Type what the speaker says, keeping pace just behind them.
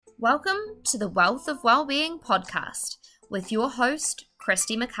Welcome to the Wealth of Wellbeing podcast with your host,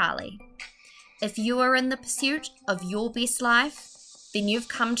 Christy McCarley. If you are in the pursuit of your best life, then you've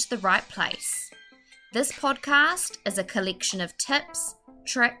come to the right place. This podcast is a collection of tips,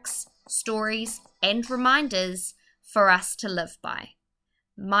 tricks, stories, and reminders for us to live by.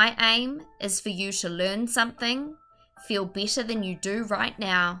 My aim is for you to learn something, feel better than you do right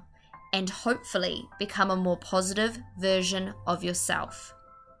now, and hopefully become a more positive version of yourself.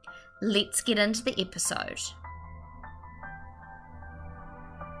 Let's get into the episode.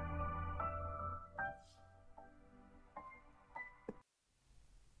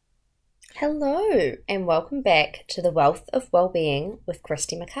 Hello, and welcome back to the Wealth of Wellbeing with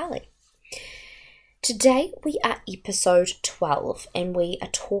Christy McCarley. Today we are episode 12, and we are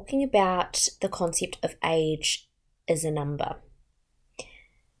talking about the concept of age is a number.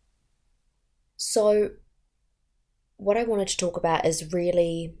 So, what I wanted to talk about is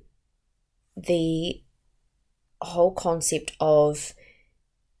really the whole concept of,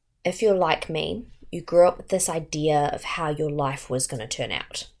 if you're like me, you grew up with this idea of how your life was going to turn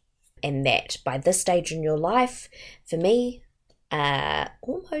out. And that by this stage in your life, for me,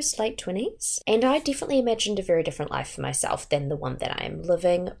 almost late 20s, and I definitely imagined a very different life for myself than the one that I am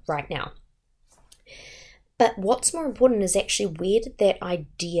living right now. But what's more important is actually, where did that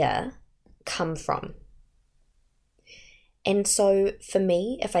idea come from? And so for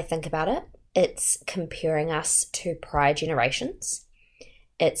me, if I think about it, it's comparing us to prior generations.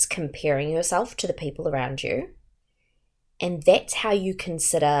 It's comparing yourself to the people around you. And that's how you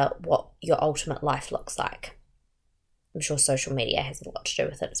consider what your ultimate life looks like. I'm sure social media has a lot to do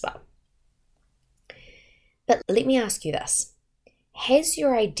with it as well. But let me ask you this. Has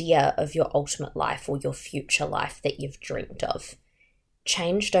your idea of your ultimate life or your future life that you've dreamed of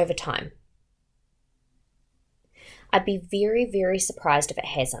changed over time? I'd be very, very surprised if it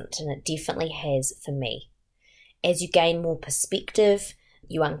hasn't, and it definitely has for me. As you gain more perspective,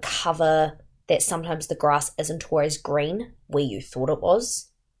 you uncover that sometimes the grass isn't always green where you thought it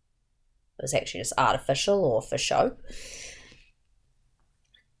was. It was actually just artificial or for show.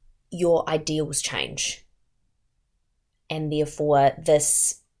 Your ideals change. And therefore,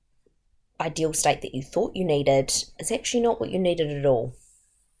 this ideal state that you thought you needed is actually not what you needed at all.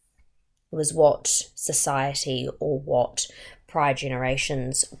 It was what society or what prior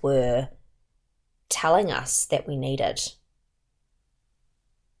generations were telling us that we needed.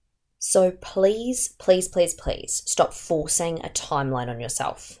 So please, please, please, please stop forcing a timeline on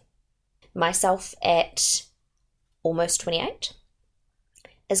yourself. Myself at almost 28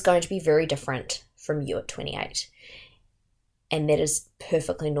 is going to be very different from you at 28. And that is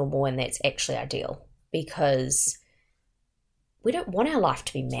perfectly normal, and that's actually ideal, because we don't want our life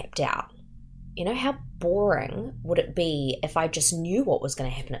to be mapped out. You know, how boring would it be if I just knew what was going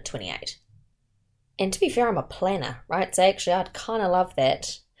to happen at 28? And to be fair, I'm a planner, right? So actually, I'd kind of love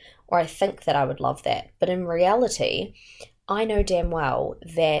that, or I think that I would love that. But in reality, I know damn well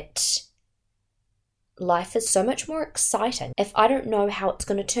that life is so much more exciting if I don't know how it's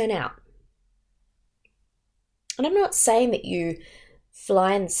going to turn out. And I'm not saying that you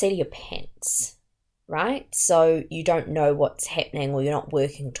fly in the seat of your pants, right? So you don't know what's happening, or you're not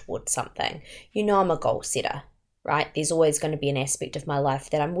working towards something. You know, I'm a goal setter, right? There's always going to be an aspect of my life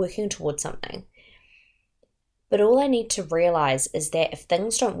that I'm working towards something. But all I need to realize is that if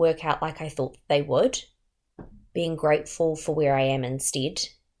things don't work out like I thought they would, being grateful for where I am instead,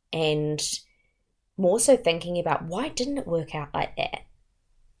 and more so thinking about, why didn't it work out like that?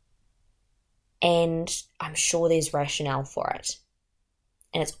 And I'm sure there's rationale for it.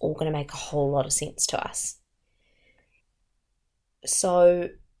 And it's all going to make a whole lot of sense to us. So,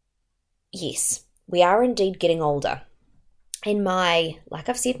 yes, we are indeed getting older. And like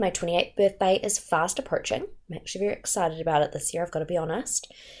I've said, my 28th birthday is fast approaching. I'm actually very excited about it this year, I've got to be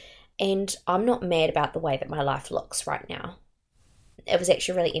honest. And I'm not mad about the way that my life looks right now. It was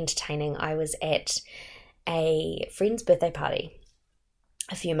actually really entertaining. I was at a friend's birthday party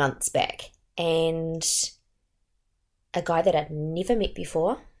a few months back, and a guy that I'd never met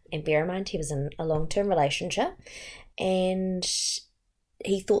before, and bear in mind he was in a long-term relationship, and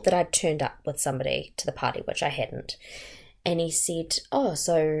he thought that I'd turned up with somebody to the party, which I hadn't. And he said, "Oh,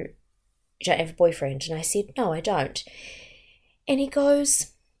 so you don't have a boyfriend?" And I said, "No, I don't." And he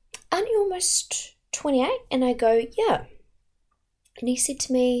goes, "Aren't you almost 28? And I go, "Yeah." And he said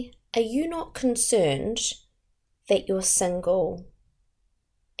to me, "Are you not concerned that you're single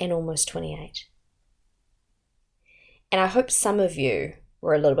and almost 28? And I hope some of you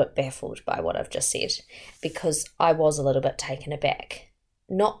were a little bit baffled by what I've just said, because I was a little bit taken aback.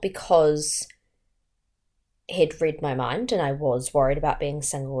 Not because had read my mind and I was worried about being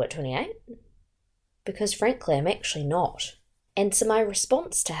single at 28, because frankly, I'm actually not. And so my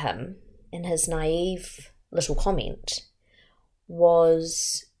response to him in his naive little comment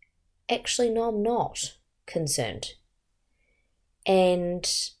was, actually, no, I'm not concerned. And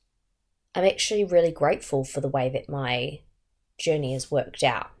I'm actually really grateful for the way that my journey has worked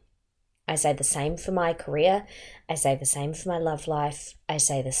out. I say the same for my career. I say the same for my love life. I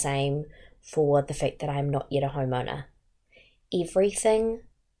say the same for the fact that I'm not yet a homeowner. Everything,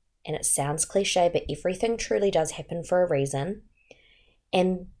 and it sounds cliche, but everything truly does happen for a reason.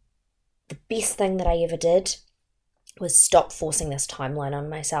 And the best thing that I ever did was stop forcing this timeline on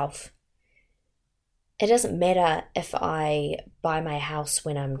myself. It doesn't matter if I buy my house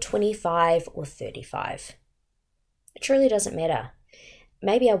when I'm 25 or 35. It truly doesn't matter.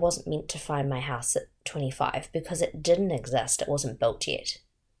 Maybe I wasn't meant to find my house at 25 because it didn't exist. It wasn't built yet.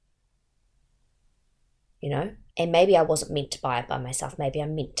 And maybe I wasn't meant to buy it by myself. Maybe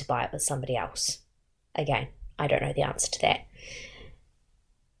I'm meant to buy it with somebody else. Again, I don't know the answer to that.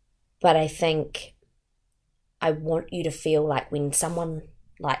 But I think I want you to feel like when someone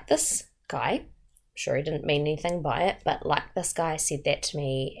like this guy, I'm sure he didn't mean anything by it, but like this guy said that to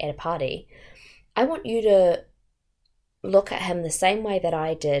me at a party, I want you to look at him the same way that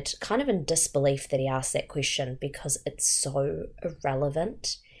I did, kind of in disbelief that he asked that question, because it's so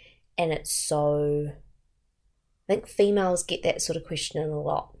irrelevant and it's so... I think females get that sort of question a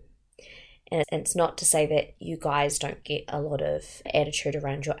lot. And it's not to say that you guys don't get a lot of attitude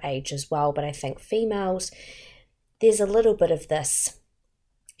around your age as well, but I think females, there's a little bit of this.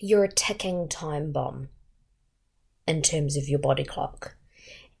 You're a ticking time bomb in terms of your body clock.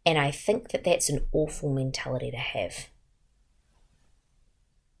 And I think that that's an awful mentality to have.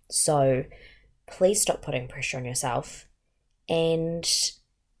 So please stop putting pressure on yourself and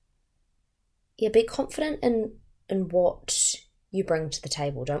be confident in what you bring to the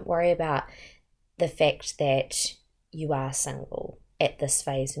table. Don't worry about the fact that you are single at this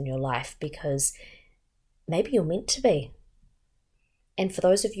phase in your life, because maybe you're meant to be. And for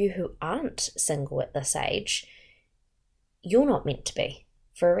those of you who aren't single at this age, you're not meant to be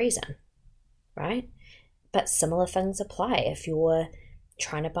for a reason, right? But similar things apply. If you're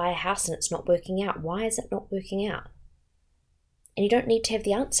trying to buy a house and it's not working out, why is it not working out? And you don't need to have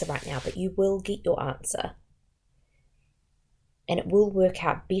the answer right now, but you will get your answer. And it will work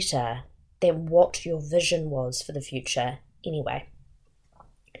out better than what your vision was for the future anyway.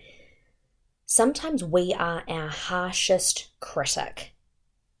 Sometimes we are our harshest critic.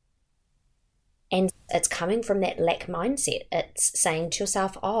 And it's coming from that lack mindset. It's saying to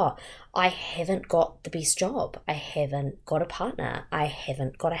yourself, I haven't got the best job. I haven't got a partner. I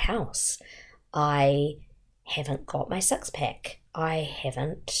haven't got a house. I haven't got my six-pack. I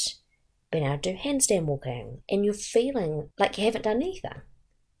haven't been able to do handstand walking. And you're feeling like you haven't done anything.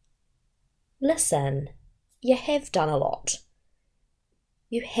 Listen, you have done a lot.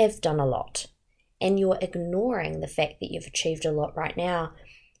 You have done a lot. And you're ignoring the fact that you've achieved a lot right now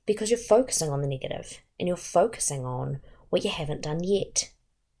because you're focusing on the negative and you're focusing on what you haven't done yet.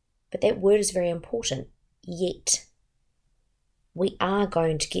 But that word is very important, yet. We are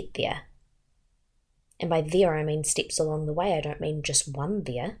going to get there. And by there, I mean steps along the way. I don't mean just one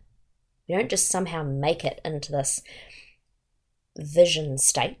there. You don't just somehow make it into this vision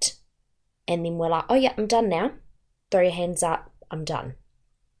state and then we're like, oh yeah, I'm done now. Throw your hands up, I'm done.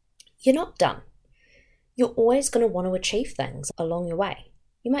 You're not done. You're always going to want to achieve things along your way.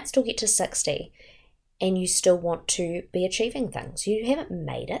 You might still get to 60 and you still want to be achieving things. You haven't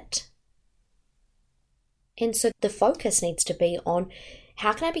made it. And so the focus needs to be on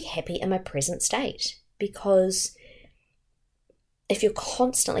how can I be happy in my present state? Because if you're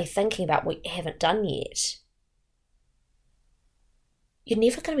constantly thinking about what you haven't done yet, you're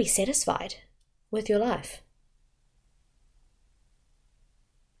never going to be satisfied with your life.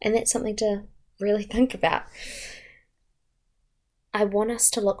 And that's something to really think about. I want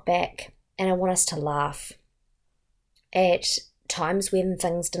us to look back and I want us to laugh at times when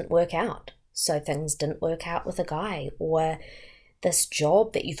things didn't work out. So things didn't work out with a guy, or this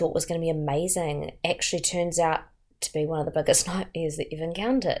job that you thought was going to be amazing actually turns out to be one of the biggest nightmares that you've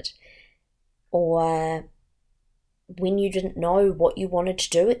encountered. Or when you didn't know what you wanted to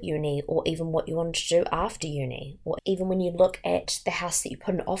do at uni, or even what you wanted to do after uni, or even when you look at the house that you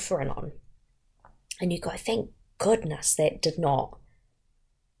put an offer in on and you go, thank goodness that did not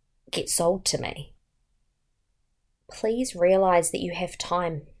get sold to me. Please realize that you have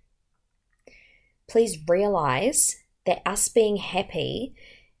time. Please realize that us being happy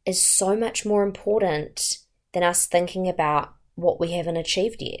is so much more important than us thinking about what we haven't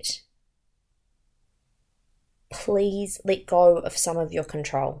achieved yet. please let go of some of your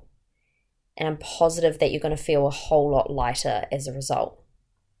control. And I'm positive that you're going to feel a whole lot lighter as a result.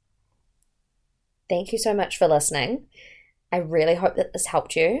 Thank you so much for listening. I really hope that this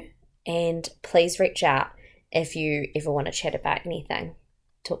helped you. And please reach out if you ever want to chat about anything.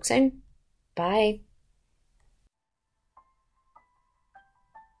 Talk soon. Bye.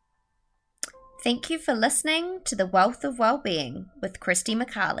 Thank you for listening to the Wealth of Wellbeing with Christy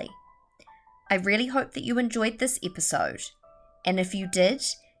McCarley. I really hope that you enjoyed this episode. And if you did,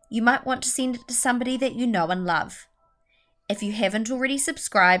 you might want to send it to somebody that you know and love. If you haven't already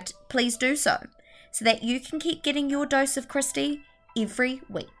subscribed, please do so that you can keep getting your dose of Christy every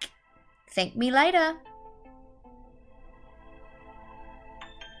week. Thank me later.